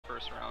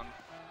first round.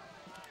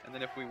 And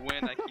then if we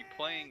win, I keep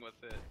playing with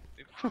it.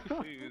 If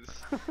we lose,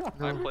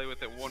 No. I play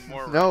with it one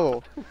more round.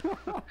 No.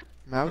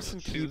 Mouse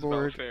and Seems about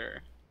keyboard.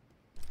 fair.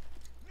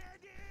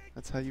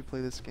 That's how you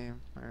play this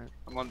game. Alright.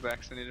 I'm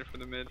unvaccinated for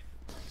the mid.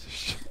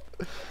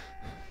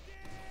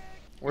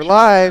 We're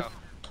live.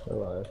 We're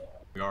live.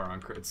 We are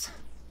on crits.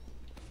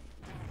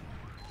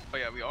 Oh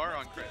yeah, we are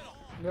on crit.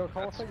 Yo,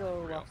 call That's if I go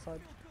real. left side.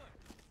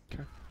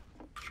 Okay.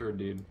 Sure,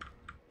 dude.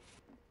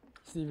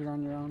 Steve, you're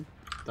on your own.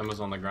 Demo's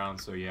on the ground,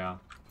 so yeah.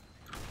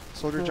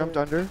 Soldier jumped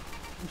under.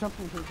 I'm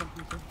jumping here,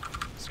 jumping here.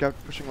 Scout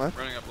pushing left.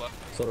 Running up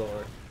left. So do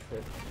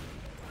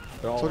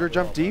I. Soldier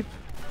jumped deep.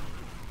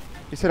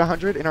 He's hit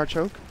 100 in our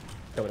choke.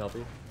 Come and help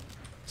you.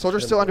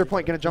 Soldier's still under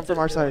point, gonna jump from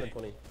our side.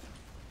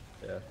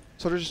 Yeah.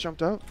 Soldier just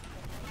jumped out.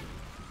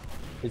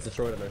 He's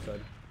destroyed on our side.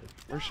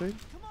 Where's Shade?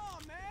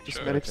 Just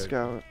Sure. medic Okay.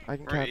 scout. I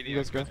can We're cap. 80 You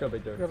guys on go. Let's go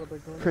big door. Got a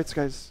big door. Crits,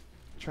 guys.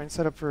 Try and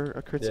set up for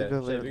a crits Yeah,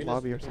 into Shade, the we can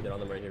lobby or just get something. on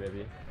them right here,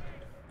 maybe.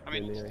 I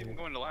mean, Yeah, just yeah. even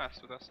go into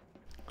last with us.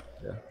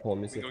 Yeah. Hold on, let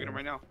me We see. can go get him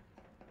right now.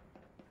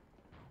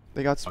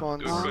 They got Do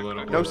spawns. it for a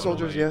little No bit.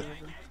 soldiers yet.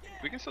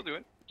 We can still do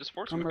it. Just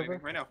force I'm him, baby.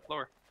 river. Right now.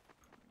 Lower.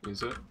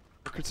 Use it.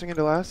 We're critsing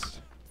into last.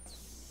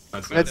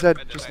 That's Med's it.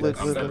 dead. Just dead. live,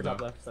 I'm live, dead. live. Sniper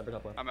top left. Sniper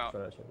top left. I'm out.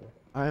 Try that shit,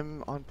 yeah.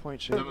 I'm on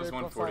point, Shade. That was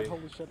Very close 140. side.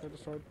 Holy shit, they're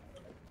destroyed.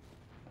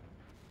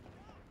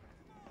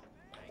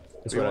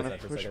 Just We wait wanna outside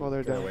for a push second. while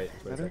they're Yeah, down. Wait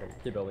a Better? second.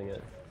 Keep building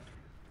it.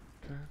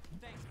 Okay.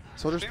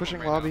 Soldier's Spam him pushing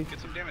right now. lobby. Get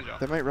some damage off.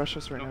 They might rush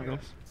us right No now, heal.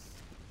 guys.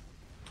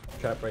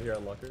 Trap right here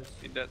on lockers.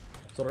 He's dead.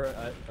 Soldier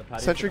at a patio.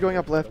 Sentry going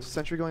up left.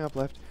 Sentry going up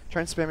left.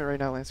 Try and spam it right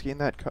now, Lansky, in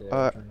that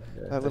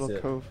that little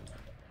cove.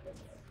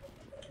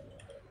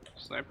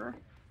 Sniper.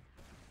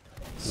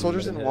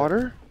 Soldiers in hit.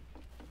 water.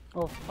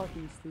 Oh,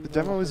 fucking Steve. The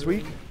demo is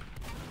weak.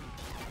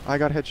 I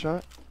got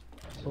headshot.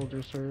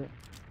 Soldiers hurt.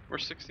 We're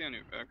 60 on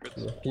crits.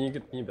 Yeah.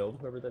 Can you build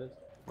whoever that is?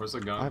 Where's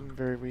the gun? I'm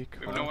very weak.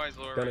 We have no eyes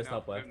lower Gun right is now.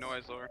 top We have left. no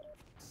eyes lower.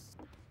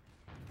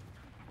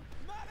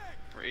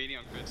 We're 80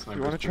 on crits.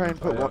 You want to try and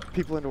put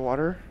people into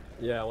water,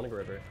 Yeah, I want to go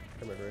river.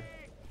 Come river.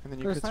 and then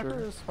you Their could sniper throw.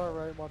 is far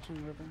right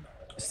watching river.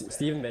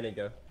 Steve and Benny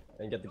go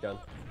and get the gun.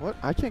 What?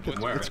 I can't get.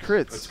 Where? It's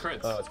crits. It's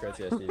crits. Oh, it's great.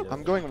 Yeah, Steve. Yeah.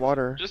 I'm going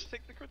water. Just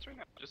take the crits right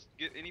now. Just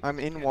get any. I'm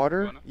in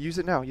water. Use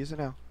it now. Use it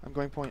now. I'm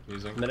going point.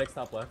 Using. Medic's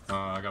top left.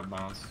 I got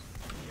bounce.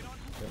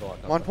 We have a lot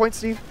top I'm on left. point,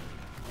 Steve.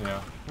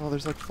 Yeah. Oh,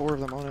 there's like 4 of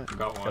them on it.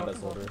 Got Got one. that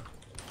soldier.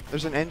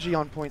 There's an NG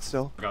on point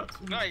still. Got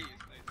two. Nice.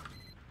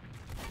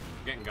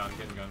 Getting gun.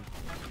 Getting gun.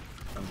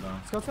 Guns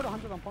down. Let's go to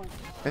 100 on point.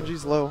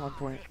 NG's low on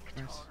point.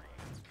 Nice.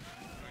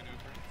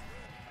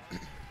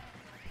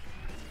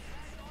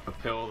 A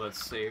pill that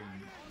saved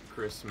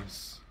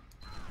Christmas.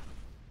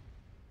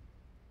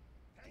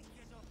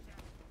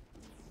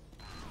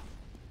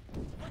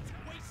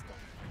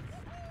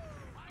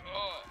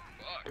 Oh,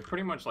 fuck. They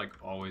pretty much like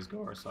always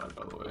go our side,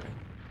 by the way.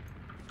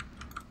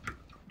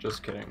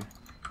 Just kidding.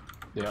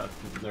 Yeah,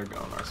 they're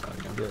going our side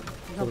again.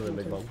 Yeah. Soldier in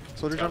big bomb.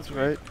 Soldier Scout's jumps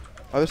right.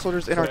 Other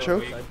soldiers in our Right,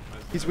 choke. weak.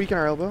 He's weak in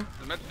our elbow.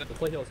 The med- Let's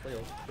play heals. Play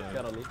heals. Yeah.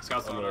 Scout on me.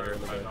 Scout's on I'm our over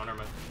in the back. on our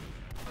mid.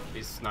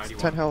 He's 91.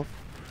 10 health.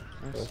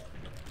 Nice.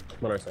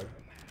 I'm on our side.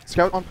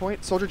 Scout on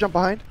point. Soldier jump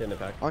behind. Get in the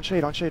pack. On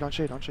shade. On shade. On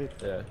shade. On shade.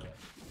 Yeah.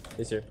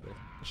 He's here.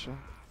 Nice shot.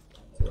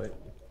 Too late.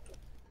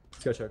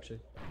 Let's go choke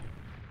shit.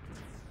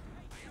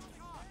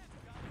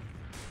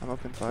 I'm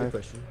up in Good 5.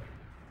 question.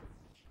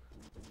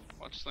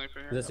 Watch sniper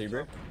here. Is this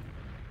Uber?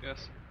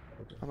 Yes.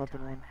 I'm up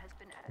in 1.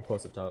 I'm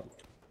close up top.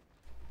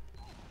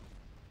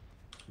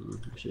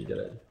 Should get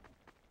it.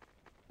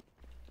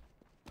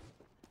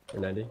 Or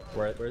 90.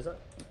 Where is that?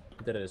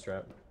 Did it his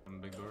trap. On the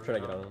big door. Try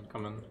to get on him.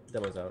 Coming.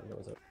 Demo's out.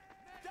 Demo's out.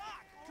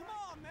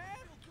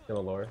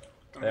 Demo lower.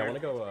 Come Hey, I here.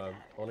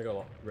 wanna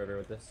go river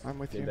with this. I'm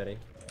with Me and you. Benny.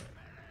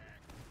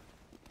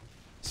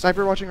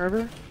 Sniper watching river.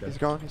 Okay. He's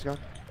gone. He's gone.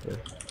 Yeah.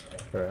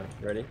 Alright,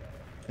 ready? Yeah,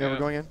 Yeah. we're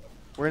going in.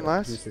 We're in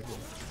last. 260.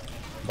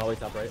 Volley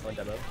top right on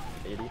demo.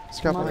 80.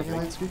 Scout Come on, behind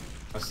you, I Lansky.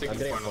 I was I'm taking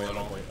getting point a point,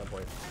 little. on point, on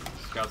point.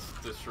 Scout's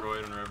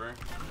destroyed in river.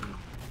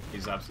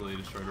 He's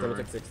absolutely destroyed Demo's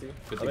river. at 60. I'm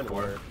in 54.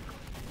 water.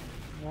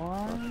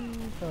 Why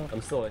the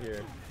I'm still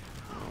here.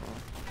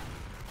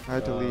 I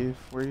had to Uh, leave.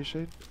 Where are you,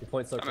 Shade? Your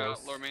point's so I'm close.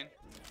 out. Lower main.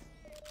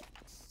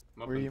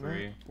 I'm up Where are in you, 3.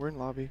 man? We're in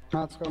lobby.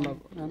 Let's go.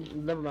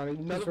 Never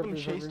mind. None of them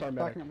chased our medic.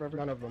 Backing up river.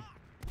 None of them.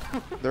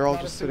 They're all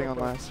Not a just sitting on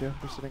single last. Yeah,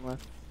 they're sitting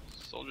left.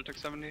 Soldier took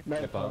 70. Hey,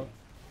 Med pop.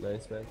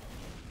 Nice, man.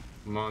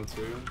 I'm on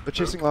 2. They're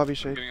chasing lobby, I'm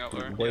Shade. getting out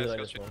lower. Boys Yeah, like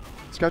Scout's this one.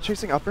 Scout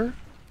chasing upper.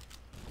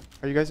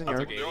 Are you guys in I'll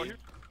yard? take They're all 80. here.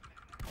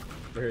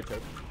 We're here,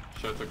 choke.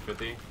 Show took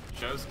 50.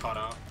 Show's caught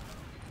out.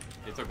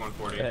 He took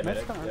 140. Hey, Med's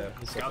medic. coming. Yeah,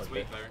 he's Scout's so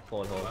weak close. there.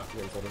 Hold on, hold on. Left.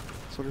 You're in soldier.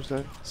 Soldier's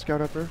dead.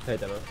 Scout upper. Hey,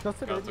 demo. Just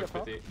the Scout baby took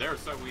up. 50. They're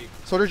so weak.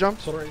 Soldier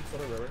jumped. Soldier in,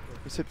 soldier river.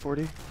 He's hit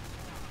 40. Hit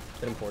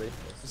him 40.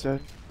 He's dead.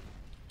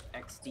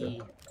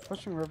 XD.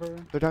 Pushing river.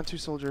 They're down 2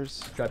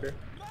 soldiers. Trap here.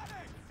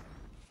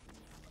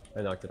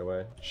 I knocked it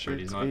away. Shoot,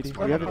 he's it's not 80.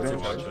 smart We have enough to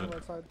advantage. watch it.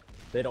 Right side.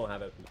 They don't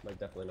have it. Like,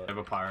 definitely I not. have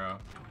a pyro.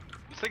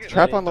 Let's take it.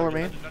 Trap on Dungeon, lower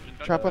main. Dungeon.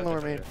 Trap on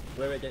lower main.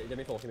 Wait, get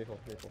me full, give me full,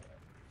 give me full.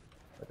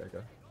 Okay,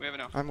 go. We have it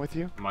now. I'm with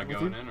you. Am I I'm with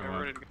going you. in Yeah, or we're what?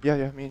 ready to go. Yeah,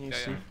 yeah, me and you, Yeah,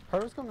 Steve. yeah.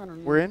 Pyro's coming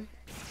underneath. We're in.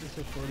 He's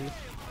hit 40.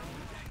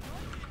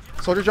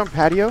 Soldier jump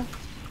patio.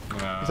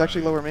 Yeah, He's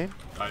actually lower main.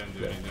 I didn't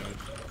do any damage.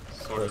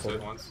 Soldier's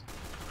hit once.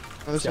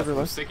 Another soldier I'm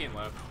left. sticking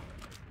left.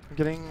 I'm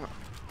getting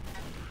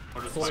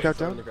Soldier's Scout fighting.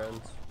 down. On the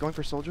ground. going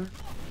for soldier.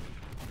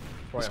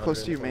 Probably He's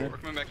close to you, 100. main. We're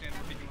coming back in.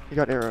 We're peeking He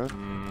got arrowed.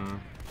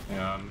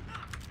 Yeah.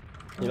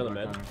 You know the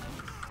med?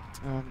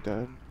 Oh, I'm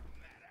dead.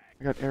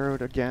 I got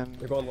arrowed again.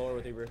 They're going lower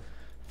with Uber.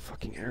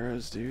 Fucking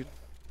arrows, dude.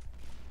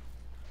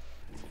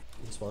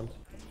 He spawned.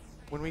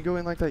 When we go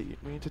in like that,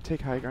 we need to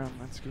take high ground,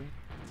 Lensky.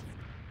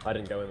 I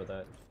didn't go in with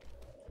that.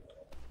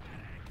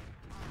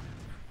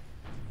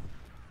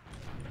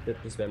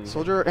 Yep, just spam.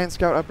 Soldier and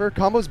scout upper.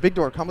 Combo's big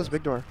door. Combo's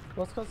big door.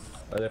 Let's go.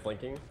 Are they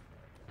flanking?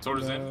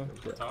 Soldier's No. in.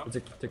 Yeah. Top.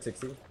 Took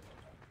 60.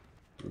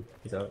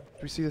 He's out. Do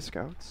we see the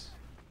scouts?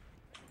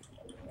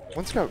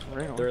 One scout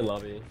ring. They're in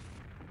lobby.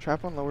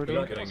 Trap on lower We're door.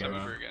 not We're getting gonna him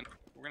have Uber out. again.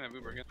 We're gonna have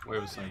Uber again. We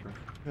have a sniper.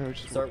 Yeah, we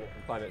just Start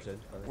 5 minutes in.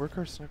 work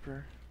our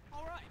sniper.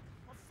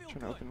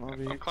 Trying to open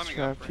lobby. I'm climbing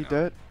Trap. up right He now.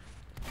 dead.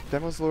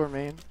 Demo's lower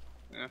main.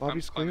 Yeah,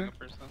 Lobby's I'm climbing clear. up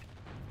first though.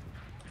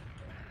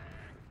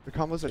 The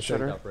combo's at Just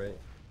shutter. shutter. Top right.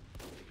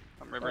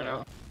 I'm river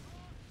now.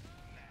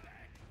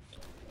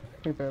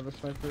 I think they have a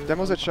sniper.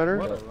 Demo's at shutter.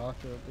 What a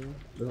rocket,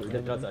 dude.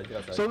 Get outside. Get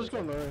outside. Soldier's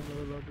going lower.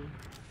 Lower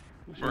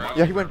lobby. We're out.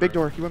 Yeah, he went big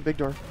door. He went big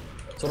door.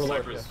 Soldier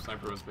lower. Sniper's,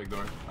 sniper was big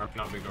door. Or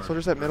not big door.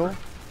 Soldier's at middle.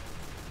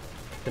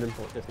 Hit him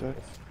for 50. Dead.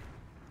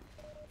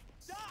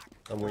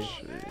 I'm weak.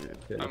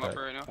 Shit. Get I'm in up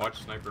right now.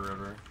 Watch sniper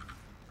river.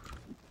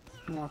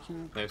 I'm watching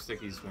it. They have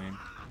stickies, main.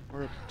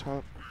 We're up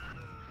top.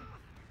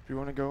 If you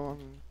want to go on.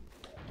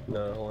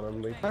 No, hold on.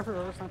 I'm weak. Sniper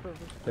over, sniper over.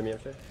 Hit me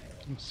up, Shay.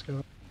 I'm scared.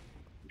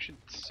 We should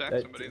sack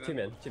somebody Two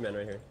then. men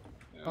right here.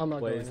 I'm not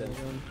going Blaze in in.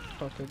 again.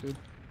 Fuck that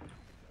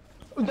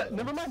dude.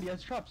 Never mind, he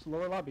has traps.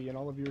 Lower lobby and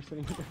all of you are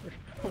sitting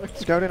there.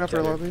 Scout in upper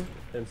Shutter. lobby.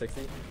 Hit him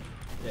 60.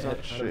 He's Yeah, on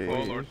hit him shade.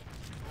 40. Oh lord.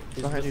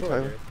 He's Behind you, just lower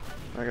Tyler.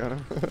 here. I got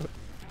him.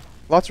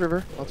 Lots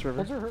river. Lots river.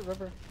 Soldier hurt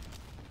river.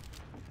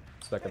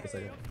 Just back up a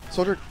second.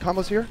 Soldier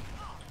combo's here.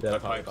 Yeah,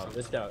 That pop, pipe's pop. on.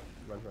 Just scout.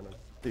 Run.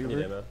 The Need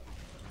Uber. ammo.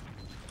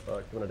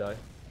 Fuck, you wanna die?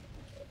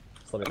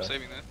 Just let me I'm die.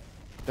 saving that.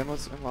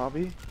 Demo's in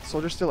lobby.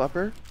 Soldier's still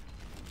upper.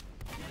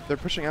 They're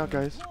pushing out,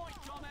 guys.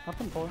 Up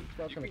and forward.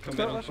 Scout's You gonna can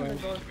come come out. in. Rushing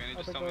big door. Advantage,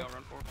 just Up tell big me door. I'll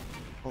run forward.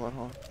 Hold on,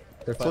 hold on.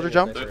 They're Soldier fighting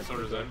jump. at center.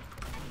 Soldier's in.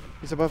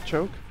 He's above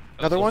choke.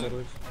 Another one.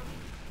 Soldiers.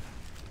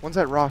 One's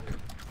at rock.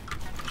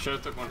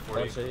 Should've took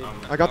 140. Oh,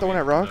 shade. I got the one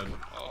at rock. Dead.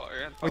 Oh,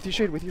 yeah. With you,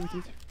 Shade. With you.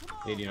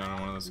 89 on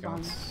one of the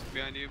scouts.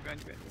 Behind you, behind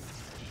you, behind you.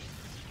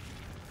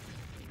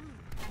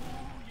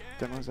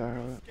 Demo's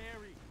out.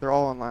 They're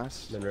all on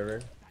last. Then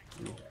river.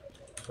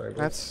 Sorry, boys.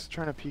 Matt's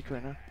trying to peek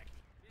right now.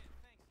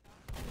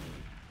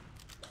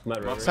 I'm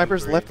at river.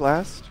 Sniper's Three. left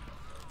last.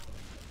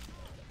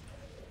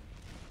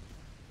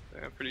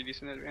 They have pretty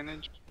decent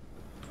advantage.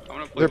 I'm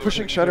gonna play They're low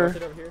pushing kick. shutter.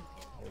 Sit over here.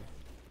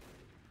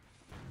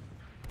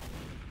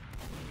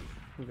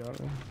 We got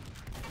it.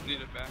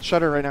 Need it back.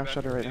 Shutter right now. Back.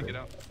 Shutter right Yank now. it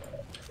out.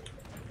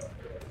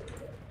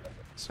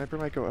 Sniper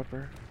might go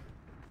upper.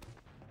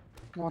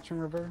 Watching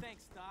river.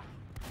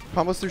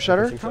 Combos through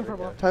shutter. Pushing Come shutter,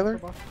 for yeah. buff. Tyler?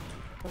 For buff.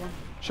 Come on.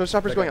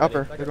 Showstopper's Back going up,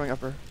 upper. back They're up. going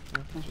upper.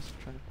 Yeah, just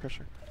trying to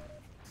pressure.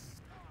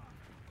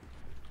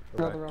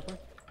 We're Another back. upper. Yeah,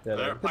 They're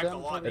they're back down, to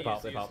lot. They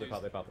pop. They pop.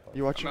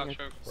 You I'm watching out it?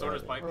 choke.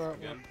 Soldier's pipe We're out.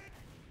 again.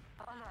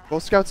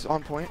 Both scouts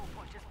on point.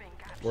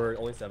 We're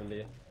only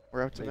 70.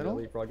 We're out to middle.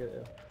 Leapfrog it,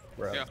 yeah.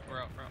 We're out. Yeah, we're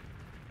out, we're out.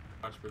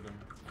 Watch for them.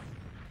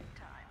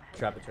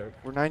 Trap a choke.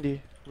 We're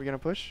 90. We gonna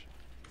push?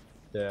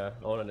 Yeah,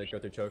 I wanted to go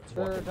through choke. Just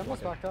walk Their in, demo's walk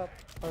in. backed up.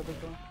 By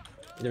big door.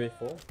 You did me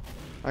full?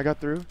 I got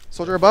through.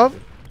 Soldier above.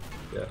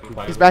 Yeah.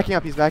 He's backing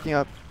up. He's backing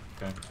up.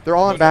 Okay. They're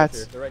all on They're right bats.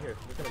 here. They're right here.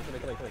 They're coming.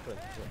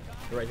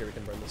 They're right here. We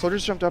can burn them.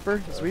 Soldier's jumped upper.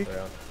 He's Yeah, weak. they're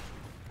out.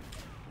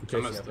 I'm I'm chasing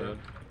almost after dead. him.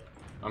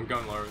 I'm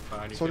going lower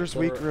behind you. Soldier's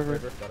Lower- weak. River.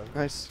 got him.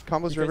 Nice.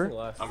 Combos He's river. facing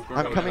left. I'm I'm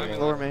coming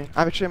behind lower you. main.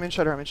 I'm in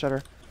shutter. I'm in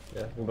shutter.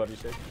 Yeah, I'm above you,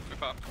 Shake. We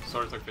pop.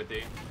 Soldier took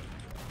 50.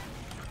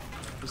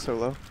 He's so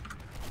low.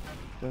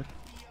 Dead.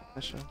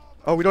 Nice shot.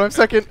 Oh, we don't have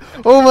second.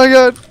 Oh my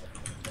god.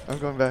 I'm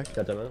going back.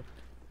 Got demo?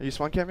 Are you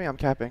spawn camping? I'm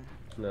capping.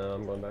 No,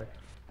 I'm going back.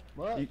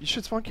 What? You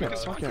should spawn camp.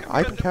 can Spawn spawn camp. camp.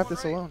 I can cap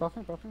this alone.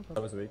 Buffing.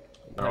 That was weak.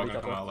 They're all Heavy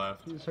gonna come couple. out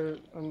left. He's hurt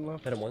on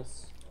left. Hit him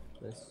once.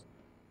 Nice.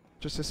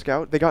 Just a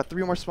scout. They got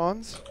 3 more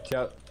spawns.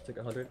 Scout. Took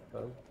 100.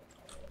 Got him.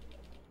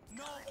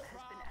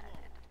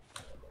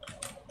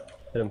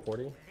 Hit him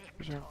 40.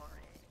 For sure.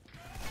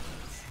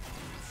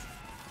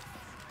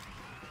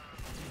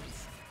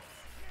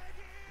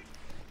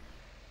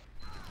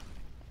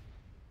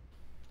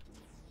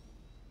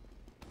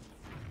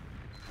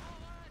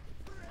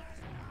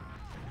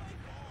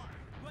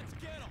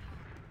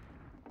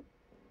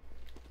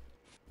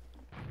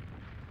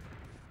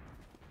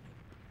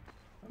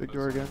 Big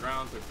door again.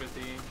 Ground took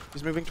 50.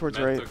 He's moving towards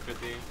Med right. took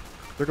 50.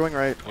 They're going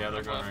right. Yeah,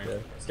 they're going right. Yeah.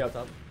 Scout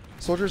top.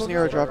 Soldiers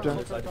near a drop down.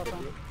 Left side to 50.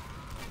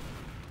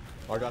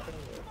 R dropping.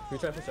 Can we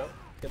try to push up?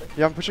 Get there.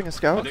 Yeah, I'm pushing a I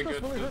scout. did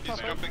good. really hurt He's top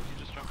right. jumping, he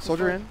just jumped.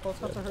 Soldier in. Both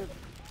scouts are hurt.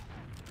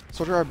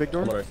 Soldier our big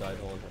I'm on door. our side.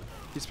 Hold on.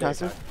 He's Yeah,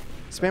 passive.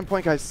 Spam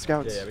point, guys.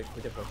 Scouts. Yeah, we can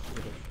push. We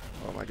can push.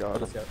 Oh my I'll god.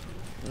 just scout.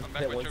 I'm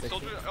back Hit with choke. 160.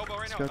 Soldier, elbow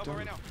right now, Scout elbow down.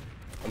 right now.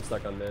 I'm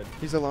stuck on mid.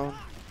 He's alone.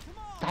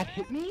 That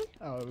hit me?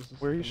 Oh, it was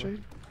just Where are you,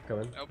 Shade?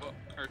 Coming. Elbow.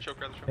 Or choke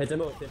rather. Choke. Hit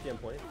demo at 50 on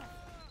point.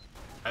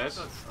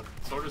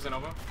 Soldier's in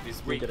elbow.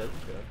 He's We weak. get it.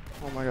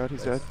 Oh my god,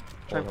 he's Nice. dead.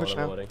 Try and push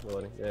now. We're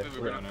loading. Yeah, Maybe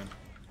We're going in.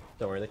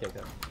 don't worry, they can't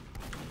come.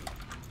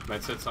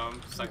 Might sit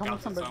some. Psych Come out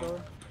with some sit big some.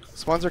 door.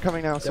 Spawns are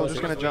coming now. Soldier's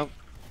gonna Soldier's jump.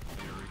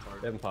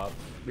 They haven't popped.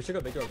 We should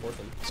go big door and force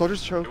them.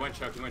 Soldier's choke. He went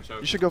choke. He went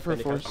choke. You should go for a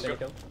Then they come, force. then they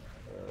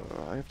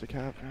come. I have to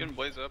cap. You can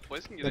blaze up.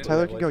 Blaze can get Yeah, in.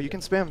 Tyler can go. You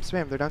can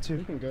spam. They're down You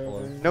 2. can go.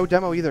 Hold on. dude. No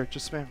demo either.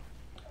 Just spam.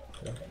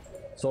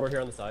 Soldier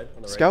here on the side.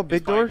 On the Scout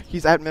big He's door. fine.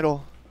 He's at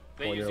middle.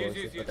 They Oh, use.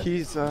 you're Okay.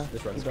 He's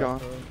This run. he's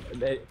gone.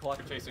 Hey,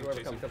 clock. Chasing, Whoever,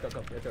 chasing. come.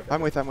 Yeah, choke.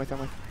 I'm with.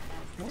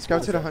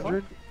 Scout's hit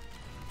 100.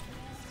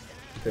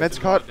 Okay. Med's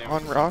caught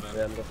on rock.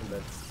 Yeah, I'm going from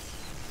mid.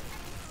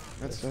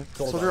 That's dead.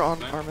 Soldier Soldier on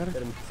Nice. arm Hit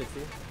medic. him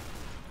 60.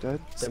 Dead.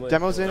 Demo-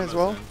 Demo's in as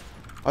well.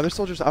 Other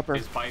soldiers upper.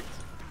 He's piped.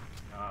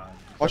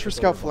 Watch for Soldier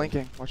scout bomb.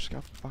 flanking. Watch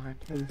scout behind.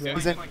 Yeah,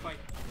 He's in. flank, flank.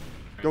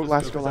 Go Okay,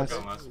 last, let's go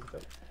last. last.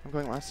 I'm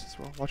going last as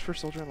well. Watch for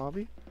soldier in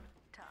lobby.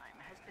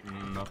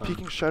 Nothing.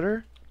 Peeking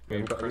shutter.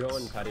 I'm Crits.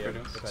 going patio.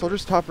 Crits. Patio.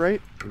 Soldier's top right.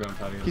 I'm going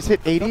patio. He's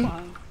hit 80.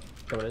 Behind.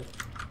 Coming in.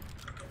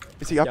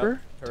 Is he upper?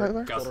 Hurt.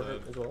 Tyler? Got Soldier the-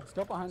 hit as well.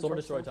 Scout behind.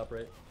 Soldier sword, destroyed top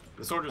right.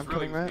 The soldier's I'm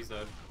really coming, Matt. he's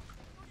dead.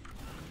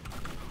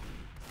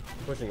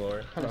 Pushing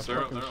lower. Kind of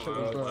They're fucking shit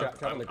low. is that?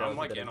 Trap on the ground. I'm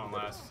like Dead, in on dead.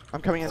 last.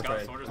 I'm coming in. Scout,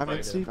 Right. soldier's I'm in,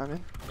 fighting. Steve. I'm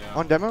in. Yeah.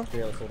 On demo.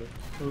 Getting on the soldier.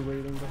 We're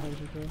waiting behind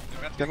you, too.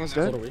 Demo's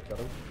Soldier dead. weak. Got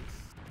him.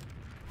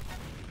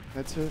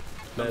 That's it.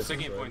 I'm Med's sticking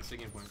destroyed. point,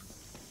 sticking point.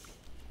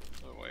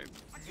 Oh wait.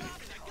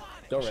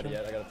 Don't ready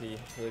yet. I gotta pee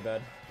really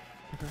bad.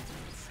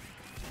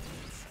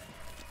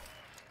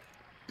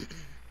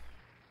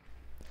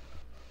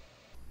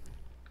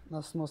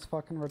 That's the most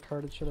fucking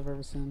retarded shit I've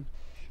ever seen.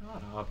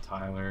 Shut up,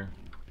 Tyler.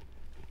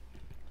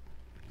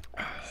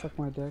 Suck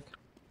my dick.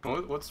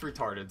 What's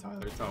retarded,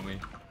 Tyler? Tell me.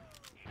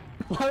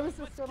 Why was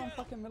this still on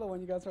fucking middle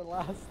when you guys are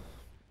last?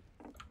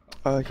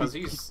 Because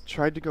He he's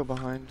tried to go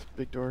behind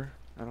big door.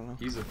 I don't know.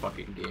 he's a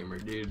fucking gamer,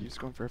 dude. He's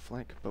going for a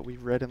flank, but we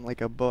read him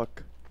like a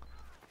book.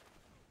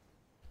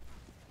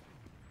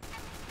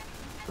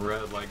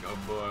 Read like a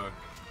book.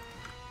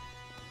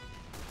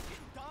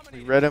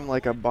 We read him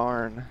like a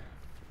barn.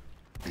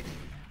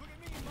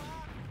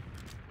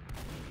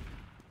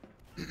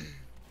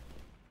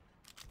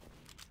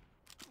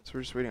 So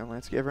we're just waiting on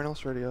Lansky. Everyone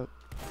else ready up.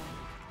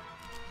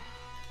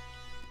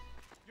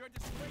 You're a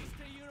disgrace to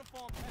the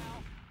uniform,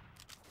 pal.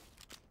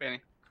 Banny.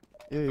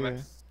 Yeah, Come yeah. back.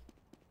 yeah.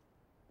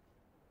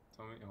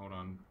 Tell me, hold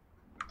on.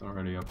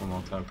 Already up, I'm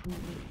all tapped.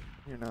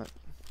 You're not.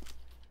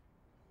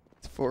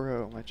 It's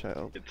 4-0, my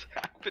child. It's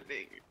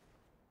happening.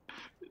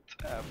 It's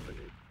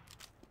happening.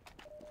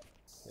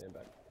 Yeah, I'm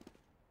back.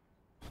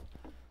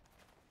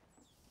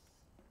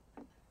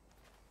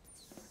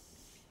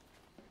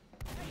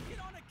 Hey, get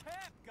on a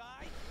cab,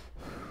 guy.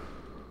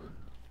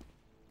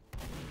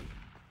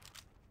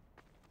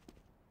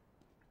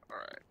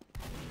 Alright.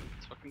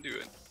 Let's fucking do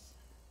it.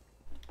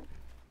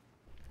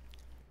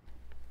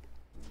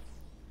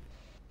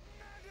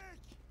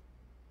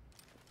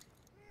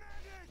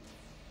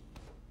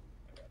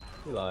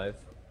 We live.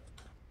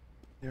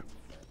 Yep.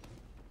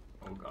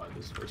 Oh god,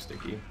 this is for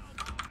sticky.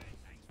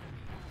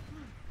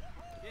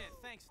 Yeah,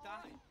 thanks,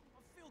 Doc. I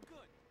feel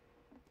good.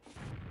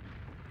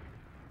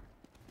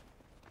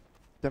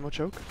 Demo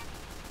choke.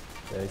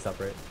 Yeah, he's top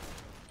right.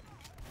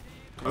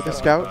 With the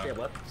scout. Pushing up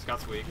left.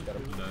 Scout's weak. Got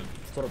him. I'm dead.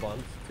 Soldier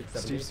bombs. 670.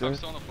 Steve's I'm dead.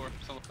 still on the floor.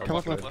 Still on the floor. Come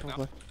up Walking left, come up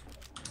now. left.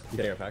 I'm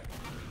getting our pack.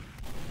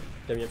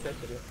 Get me upstairs.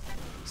 Get me up.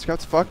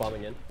 Scout's fucked.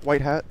 Bombing in.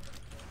 White hat.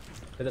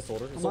 Hit the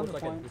soldier. I'm on Soldier's the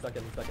stuck in. point. He's stuck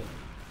in. He's stuck in.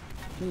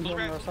 He's Soldier on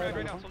right, our soldier side.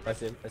 right now. right Soldier I right.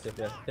 see him. I see him.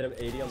 Yeah. Hit him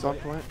 80 on He's on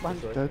point. point.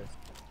 Behind Destroyed. Dead.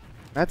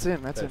 Matt's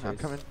in. Matt's in. Bad I'm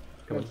chase. coming.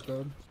 Come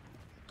on.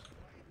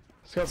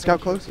 Dead.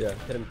 Scout close. Yeah.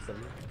 Hit him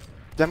 70.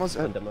 Demo's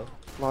On at demo.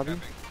 lobby.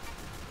 Capping.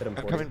 Hit him I'm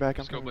 40. coming back.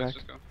 I'm Just go, coming Blaze.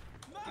 back. Just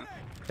go.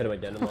 Hit him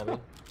again in lobby.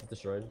 He's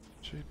destroyed.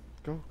 Shit.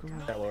 Go, go.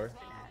 Cat lower.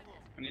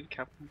 I need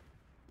cap.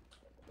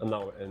 I'm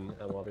not in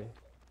lobby.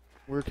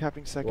 We're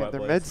capping second. What, Their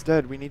Blaze? med's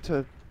dead. We need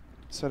to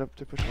set up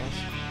to push last.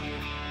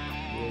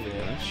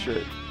 Yeah.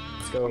 Shit.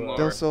 Let's go. I'm lower.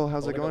 Del Sol,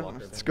 how's I'll it make a going? locker,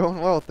 It's man.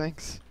 going well,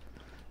 thanks.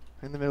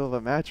 In the middle of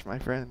a match, my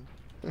friend.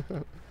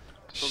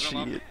 Soldier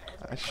lock. Shit.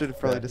 I should have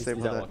probably Yeah, he's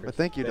disabled out that. lockers. But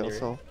thank you, Then Del you're-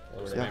 Sol.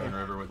 Oh, we're Yeah. in. Diamond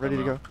River with Ready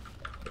to demo.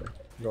 go.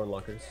 Going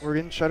lockers. We're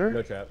getting shutter.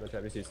 No trap. No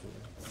trap. He's used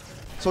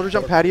Soldier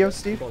jump patio,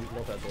 Steve.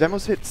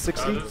 Demo's hit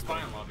 60. This is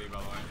fine in lobby,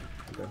 by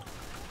the way.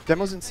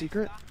 Demo's in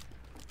secret.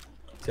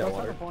 Got Scout's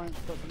water. upper point.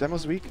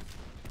 Demo's weak.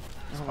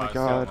 Oh my Spy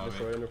god. scout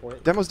Destroy under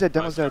point. Demo's dead.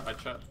 Demo's Spy dead. scout,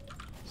 I checked.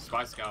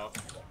 Spy scout.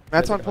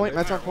 Matt's on point.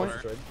 Matt's on Fire point.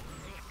 water. Destroyed.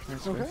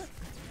 Nice, Okay. nice.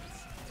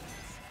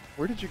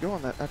 Where did you go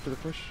on that after the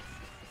push?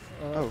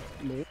 Oh.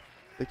 Me.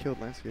 They killed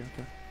Lansky.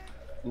 Okay.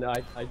 No,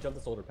 I jumped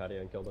the soldier patio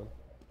and killed him.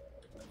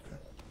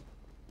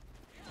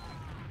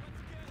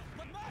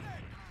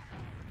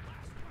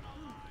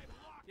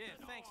 Yeah,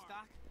 thanks,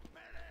 Doc.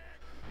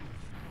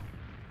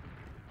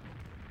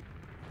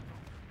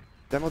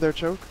 Demo their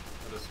choke.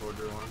 The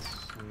soldier once.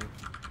 And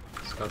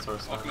Scouts are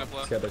Walking stuck. up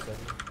left. Scout their second.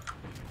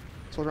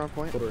 Soldier on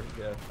point. Soldier.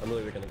 Yeah. I'm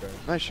really weak on the ground.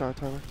 Nice shot,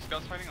 Tyler.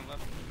 Scout's fighting on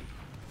left.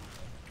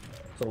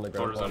 Still on the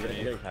ground. Soldier's Oh, I'm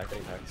underneath. getting tagged,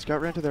 getting tagged.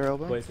 Scout ran to their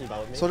elbow. Blaze, can you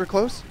battle with me? Soldier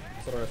close.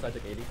 Soldier on our side,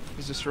 like 80.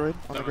 He's destroyed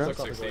on the Demo's ground.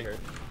 like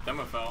 60.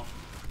 Demo fell.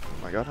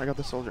 Oh my god, I got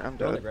the soldier. I'm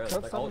They're on the dead. ground.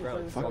 Don't Like, all stop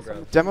ground. me, All please.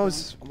 ground.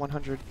 Demo's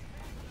 100.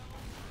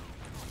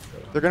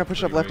 They're gonna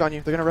push up left on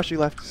you. They're gonna rush you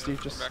left,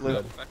 Steve. Just Back live.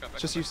 up, back up, back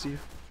Just up. you,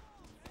 Steve.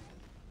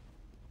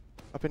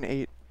 Up in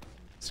 8.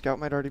 Scout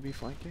might already be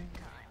flanking.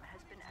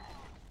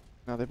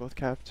 No, they both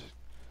capped.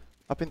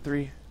 Up in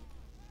 3.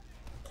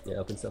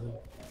 Yeah, up in 7.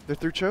 They're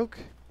through choke.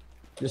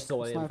 Just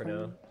delay him for Sniper.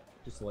 now.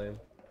 Just delay him.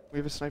 We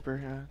have a sniper,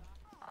 yeah.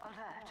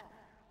 Alert.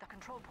 The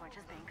control point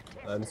is being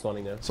contested. I'm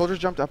spawning now. Soldiers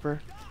jumped upper.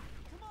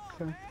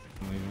 Okay.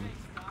 I'm leaving.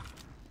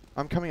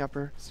 I'm coming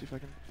upper. See if I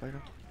can fight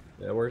him.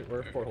 Yeah, we're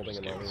fort holding Just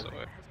him get lobby. this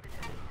away.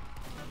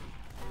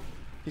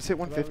 He's hit I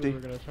thought we 150. were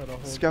gonna try to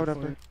hold Scout the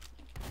upper. flank.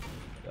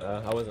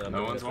 I wasn't. I'm No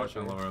not one's gonna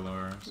watching start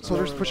lower. So.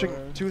 Soldiers Lower, pushing.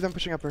 lower. 2 of them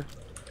pushing upper.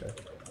 Okay.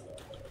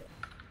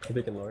 I'm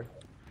peeking lower.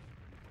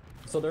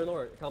 So they're in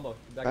lower. Combo.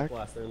 Back Back. up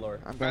blast. They're in lower.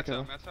 I'm back Matt's out.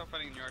 out, Matt's out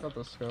fighting in yard. Got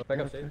the scout. Back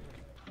up, Shade.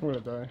 I'm gonna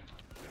die.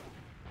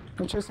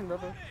 I'm chasing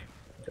river.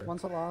 Okay.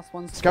 One's the last.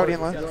 One's Scout in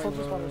Soldiers, left. yeah.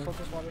 Soldier's water.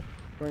 Soldier's water.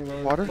 Going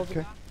lower. Water?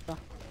 Soldier- Okay.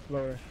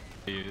 Lower.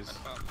 Use.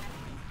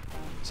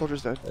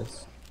 Soldier's dead.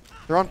 Nice.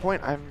 They're on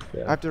point. I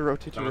Yeah. have to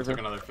rotate to Demo took river.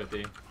 another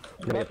 50.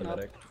 I'm gonna get the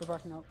medic. They're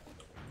backing up.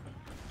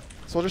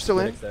 Soldier's still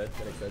in. Medic's dead.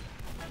 Medic's dead.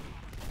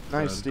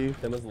 Nice, Good.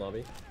 Steve. Demo's in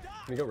lobby.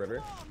 Can we go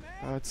river?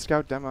 It's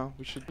scout demo.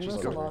 We should I'm just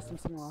still go. lost. I'm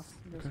still lost.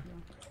 You guys go.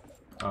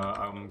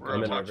 I'm We're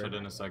gonna in watch river. it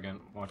in a second.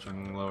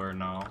 Watching lower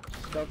now.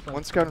 Scout flank.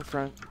 One scout in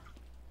front.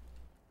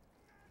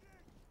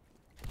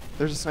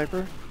 There's a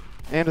sniper.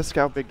 And a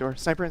scout big door.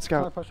 Sniper and Can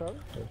I scout. push out?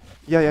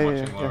 Yeah, yeah, yeah,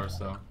 Watching yeah. lower, yeah.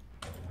 so.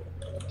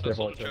 Careful,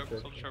 Soldier choke, choke,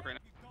 choke. soldier choke right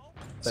now.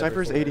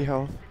 Sniper's Sniper's 80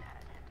 health.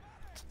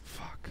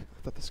 Fuck.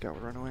 I thought the scout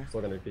would run away.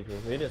 Still gonna be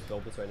peeking. We need to just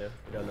build this right now.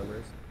 We got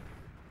numbers.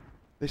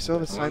 They still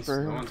have a No one's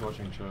sniper.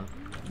 watching choke.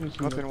 Just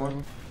Up look in one.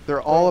 down.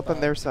 They're all up on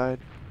their side.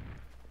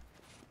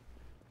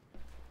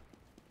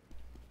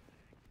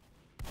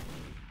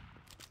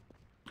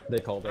 They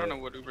called I it. don't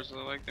know what Ubers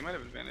are like. They might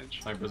have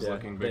advantage. Sniper's Yeah,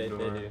 looking they big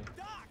door. do.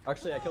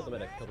 Actually, I killed the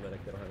medic. Killed the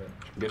medic. They don't have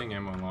it. Getting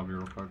ammo in lobby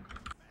real quick.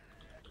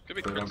 Could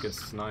be So they don't get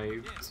crits.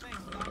 sniped.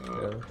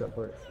 Yeah, jump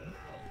for it.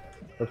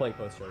 We're playing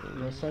close, choke.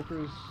 The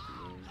sniper's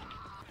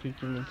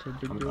peeking into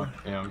big door.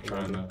 I'm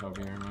trying to help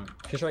you here, man.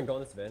 He's trying to go on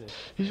this advantage.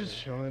 He's just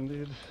chilling,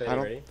 dude. Okay, I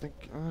don't ready? think.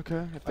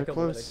 Okay, if they're killed the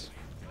close.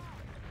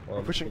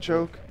 Well, Pushing good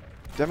choke.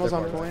 Demo's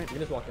on point. You can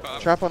just walk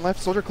in. Trap on left.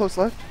 Soldier close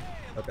left.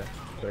 Okay.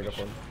 There you go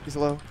for him. He's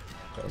low.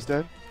 Okay. He's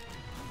dead.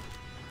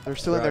 They're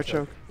still in their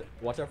choke.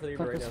 Watch out for the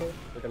Uber right now. Focus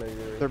They're gonna be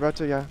They're about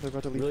to, yeah, they're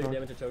about to really leave.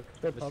 damage to choke.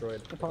 They're popped.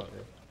 Destroyed. They're popped.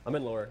 I'm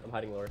in lower. I'm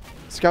hiding lower.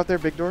 Scout their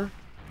big door.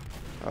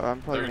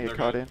 I'm probably gonna get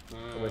caught in.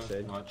 wish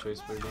they'd. Not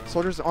chase big door.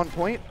 Soldier's on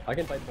point. I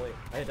can fight point.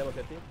 I hit demo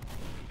 50.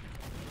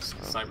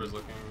 Sniper's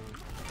looking.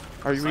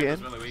 Are you Sniper's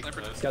in? really weak.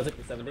 Sniper. but- Scout's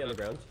at 70 on the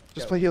ground. Just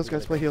Scout, play heals, he's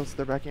guys. in Play the ground. heals.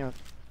 They're backing up.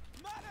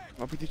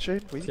 I'm up with you,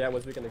 Shade. Wait. Scout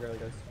was weak on the ground,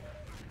 guys.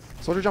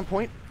 Soldier jump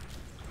point.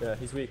 Yeah,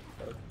 he's weak.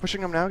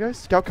 Pushing him now, guys.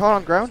 Scout caught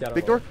on ground. Scout on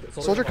Big door.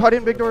 lower. Soldier caught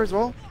in big door as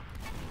well.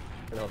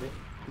 Can I help you?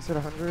 He's at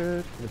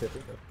 100. Give me 50.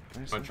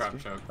 Nice, I'm nice, trap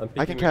dude. choke. I'm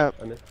I can peeking cap.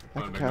 I'm in. I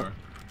Going can big cap. door.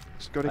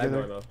 Just go I have together.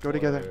 no ammo. Go Oh,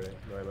 together. wait.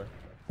 No ammo. I'm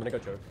gonna go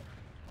choke.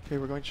 Okay,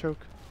 we're going choke.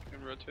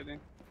 I'm rotating.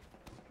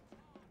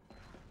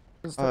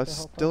 Just take the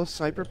help Still a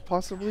sniper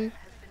possibly.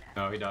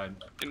 No, he died.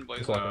 Didn't blaze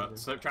Just it. walk in.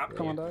 Slip trap.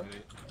 Come on, dog.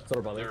 So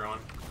we're bombing. They're on.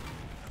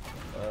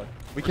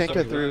 We can't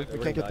get through. We're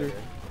We can't gonna get die through. here.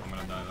 I'm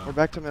gonna die though. We're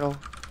back to middle.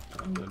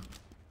 I'm dead.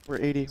 We're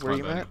 80. It's Where are my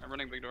you bad. at? I'm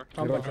running big door.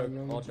 I'm We're going behind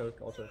choke. them. I'll choke.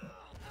 I'll choke.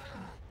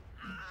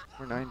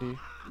 We're 90.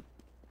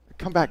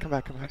 Come back. Come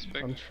back. Come back. Nice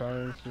pick. I'm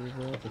trying to,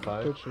 bro.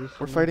 55. Good chase.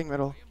 We're fighting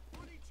middle.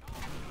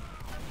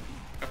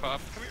 F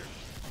up. Come here.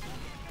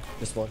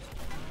 Just one.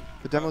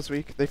 The demo's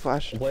weak. They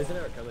flash. Blazing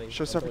are coming.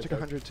 Showstopper I'm took choke.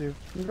 100 too.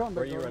 You're going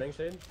Where are big you door. running,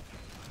 Shade?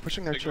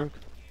 Pushing their Big door. choke.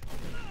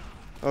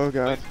 Oh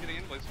god. Blaze is getting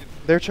in. Blaze is getting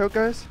Their choke,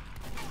 guys.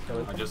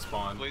 Coming. I just in.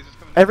 spawned. Blaze is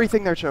coming.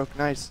 Everything their choke.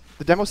 Nice.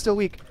 The demo's still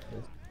weak.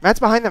 Matt's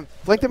behind them.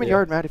 Flank them in Yeah.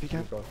 yard, Matt, if you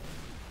can. Keep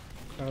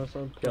going.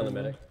 So Get on the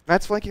medic.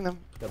 Matt's flanking them.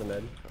 Got the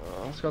med.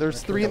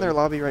 There's 3 in their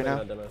lobby right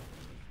now. Demo.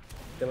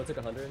 Demo took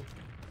 100.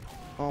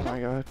 Oh my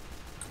god.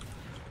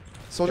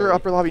 Soldier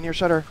upper lobby near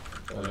shutter.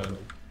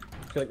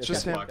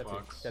 Just him. Black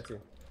box. Gets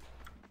you.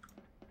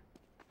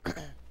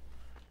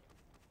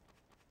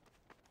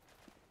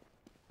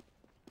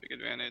 Big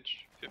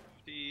advantage.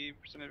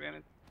 50%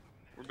 advantage.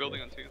 We're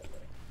building on 2.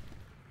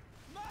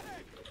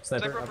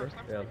 Sniper, Sniper upper. upper,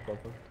 sniper. Yeah, both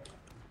of them.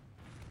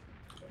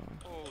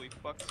 Holy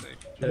fuck's sake.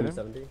 Hit him Yeah.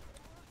 70.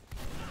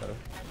 Got him.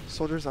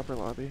 Soldier's upper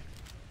lobby.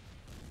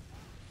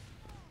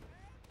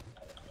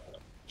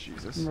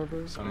 Jesus.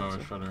 River. I'm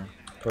over shutter.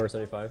 Over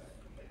 75.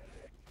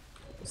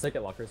 Let's take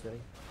it lockers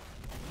ready.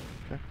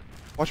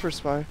 Watch for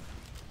spy.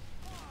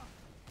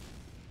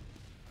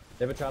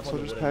 They have a trap on the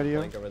Soldier's wooden patio.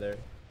 plank over there.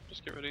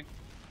 Just get ready.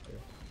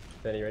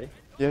 Benny, you ready?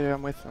 Yeah,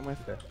 I'm with.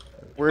 Okay.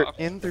 We're Off.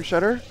 in through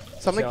shutter. Something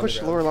Stay on the pushed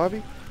ground. lower lobby.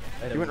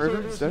 I hit You him. went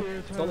river instead.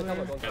 It's on the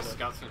combo, go on the Yes, combo.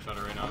 Scout's in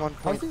shutter right now. I'm on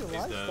How's point. he He's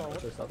alive dead. still?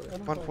 What's your stop it?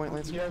 On point,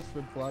 Lance. He has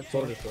the black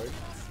Soldier door. destroyed.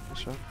 Good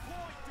shot.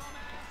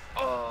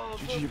 Oh,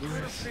 GG, the boys.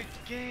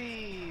 perfect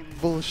game.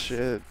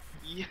 Bullshit.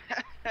 Yes.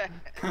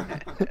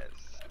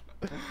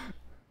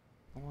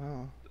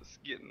 Wow.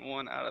 Just getting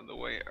one out of the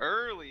way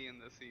early in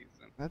the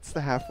season. That's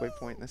the halfway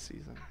point in the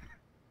season.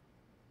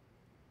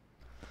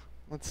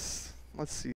 Let's see.